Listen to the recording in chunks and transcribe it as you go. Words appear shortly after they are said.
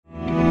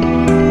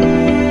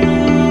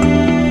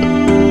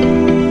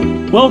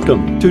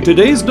Welcome to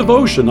today's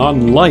devotion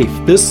on life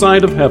this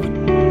side of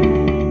heaven.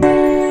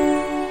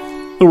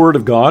 The Word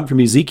of God from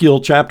Ezekiel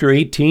chapter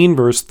 18,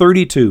 verse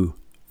 32.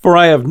 For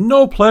I have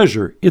no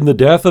pleasure in the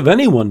death of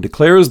anyone,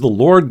 declares the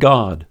Lord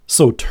God,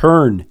 so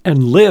turn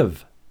and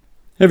live.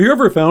 Have you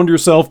ever found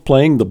yourself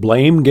playing the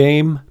blame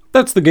game?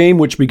 That's the game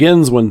which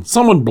begins when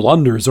someone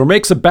blunders or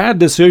makes a bad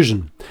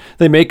decision.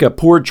 They make a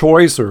poor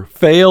choice or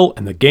fail,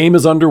 and the game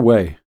is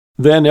underway.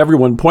 Then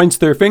everyone points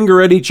their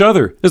finger at each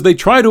other as they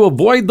try to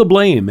avoid the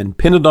blame and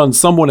pin it on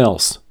someone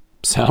else.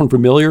 Sound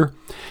familiar?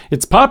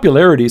 Its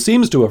popularity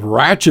seems to have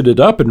ratcheted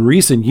up in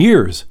recent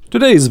years.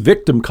 Today's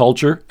victim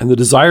culture and the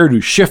desire to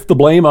shift the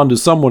blame onto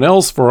someone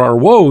else for our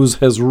woes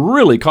has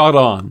really caught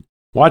on.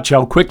 Watch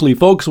how quickly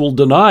folks will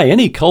deny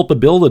any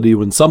culpability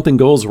when something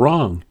goes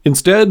wrong.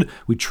 Instead,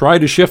 we try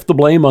to shift the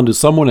blame onto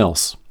someone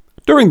else.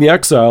 During the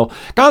exile,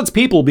 God's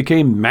people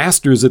became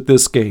masters at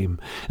this game.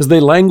 As they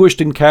languished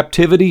in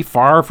captivity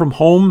far from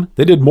home,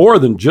 they did more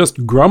than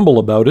just grumble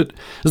about it.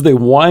 As they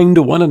whined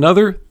to one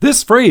another,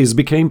 this phrase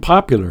became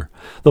popular.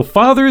 The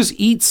fathers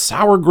eat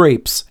sour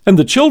grapes, and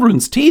the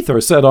children's teeth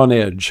are set on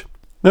edge.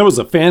 That was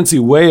a fancy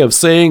way of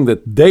saying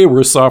that they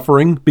were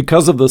suffering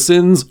because of the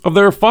sins of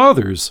their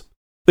fathers.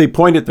 They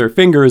pointed their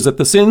fingers at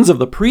the sins of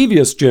the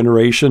previous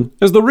generation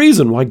as the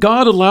reason why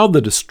God allowed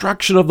the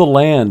destruction of the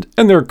land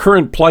and their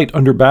current plight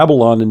under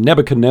Babylon and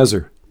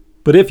Nebuchadnezzar.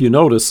 But if you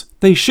notice,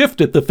 they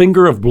shifted the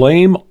finger of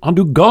blame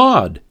onto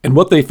God and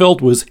what they felt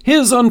was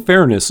His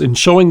unfairness in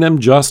showing them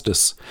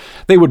justice.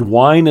 They would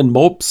whine and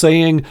mope,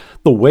 saying,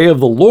 "The way of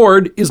the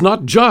Lord is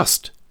not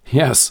just."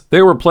 Yes,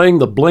 they were playing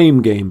the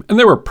blame game, and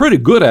they were pretty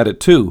good at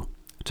it too.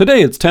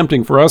 Today it's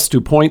tempting for us to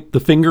point the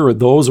finger at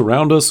those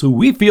around us who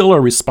we feel are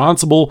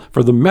responsible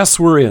for the mess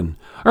we're in.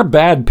 Our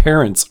bad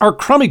parents, our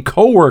crummy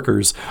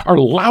co-workers, our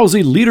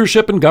lousy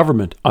leadership in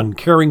government,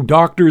 uncaring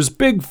doctors,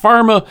 big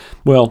pharma,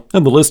 well,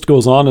 and the list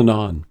goes on and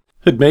on.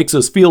 It makes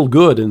us feel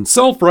good and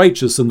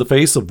self-righteous in the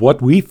face of what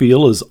we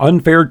feel is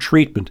unfair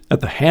treatment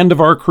at the hand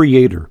of our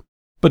Creator.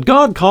 But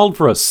God called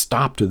for a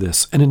stop to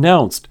this and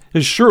announced,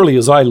 "As surely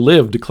as I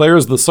live,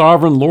 declares the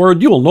sovereign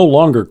Lord, you will no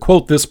longer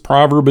quote this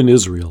proverb in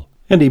Israel."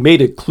 And He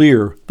made it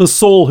clear, the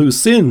soul who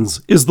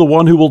sins is the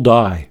one who will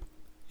die.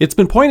 It's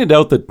been pointed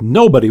out that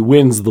nobody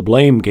wins the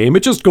blame game.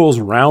 It just goes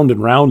round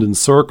and round in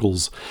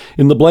circles.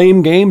 In the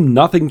blame game,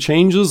 nothing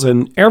changes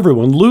and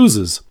everyone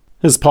loses.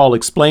 As Paul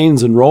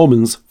explains in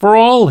Romans, for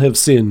all have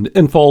sinned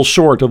and fall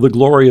short of the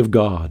glory of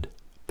God.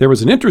 There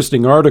was an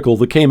interesting article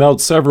that came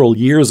out several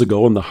years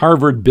ago in the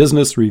Harvard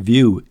Business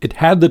Review. It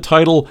had the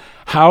title,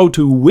 How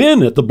to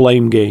Win at the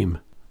Blame Game.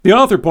 The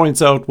author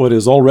points out what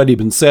has already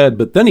been said,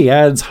 but then he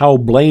adds how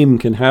blame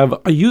can have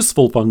a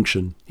useful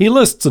function. He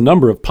lists a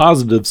number of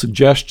positive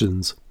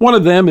suggestions. One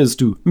of them is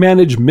to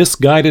manage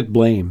misguided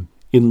blame.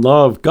 In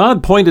love,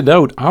 God pointed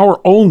out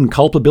our own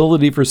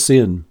culpability for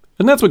sin,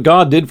 and that's what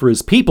God did for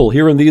His people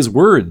here in these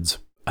words.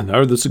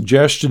 Another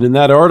suggestion in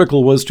that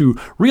article was to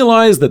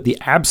realize that the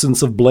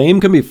absence of blame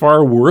can be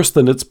far worse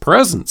than its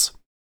presence.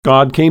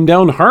 God came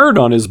down hard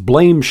on His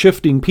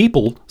blame-shifting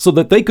people so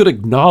that they could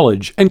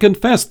acknowledge and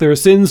confess their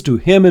sins to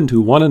Him and to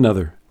one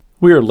another.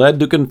 We are led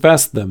to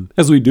confess them,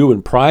 as we do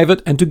in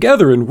private and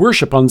together in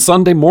worship on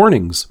Sunday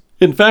mornings.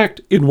 In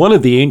fact, in one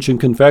of the ancient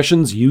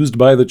confessions used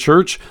by the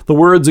church, the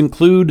words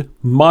include,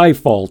 "my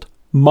fault,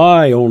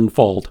 my own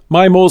fault,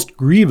 my most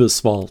grievous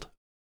fault."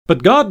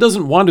 But God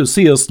doesn't want to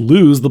see us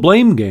lose the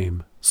blame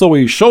game, so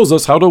He shows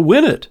us how to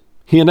win it.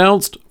 He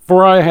announced,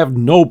 "For I have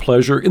no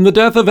pleasure in the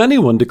death of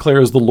anyone,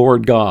 declares the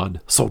Lord God,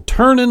 so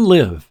turn and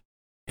live."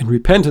 In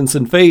repentance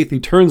and faith, He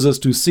turns us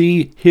to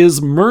see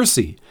His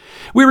mercy.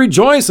 We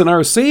rejoice in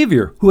our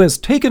Savior, who has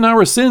taken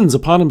our sins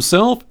upon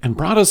Himself and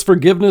brought us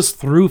forgiveness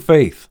through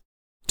faith.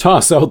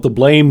 Toss out the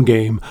blame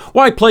game.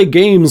 Why play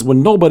games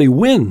when nobody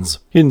wins?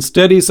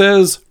 Instead, He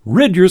says,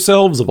 rid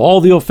yourselves of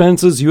all the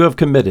offenses you have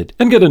committed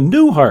and get a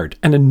new heart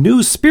and a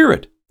new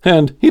spirit.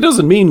 And He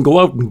doesn't mean go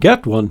out and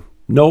get one.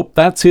 Nope,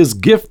 that's His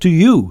gift to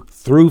you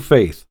through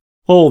faith.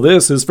 All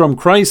this is from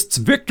Christ's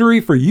victory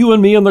for you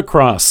and me on the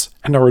cross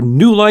and our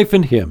new life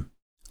in Him.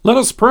 Let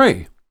us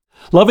pray.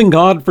 Loving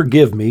God,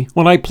 forgive me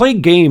when I play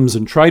games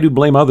and try to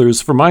blame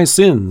others for my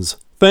sins.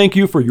 Thank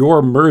You for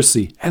Your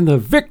mercy and the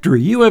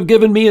victory You have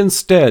given me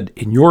instead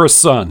in Your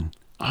Son.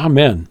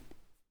 Amen.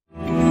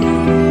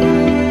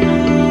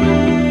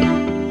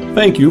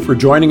 Thank you for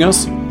joining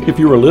us. If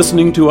you are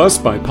listening to us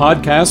by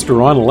podcast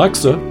or on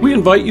Alexa, we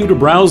invite you to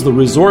browse the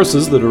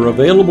resources that are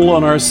available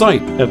on our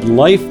site at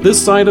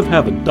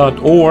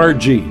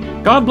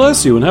lifethissideofheaven.org. God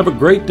bless you and have a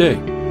great day.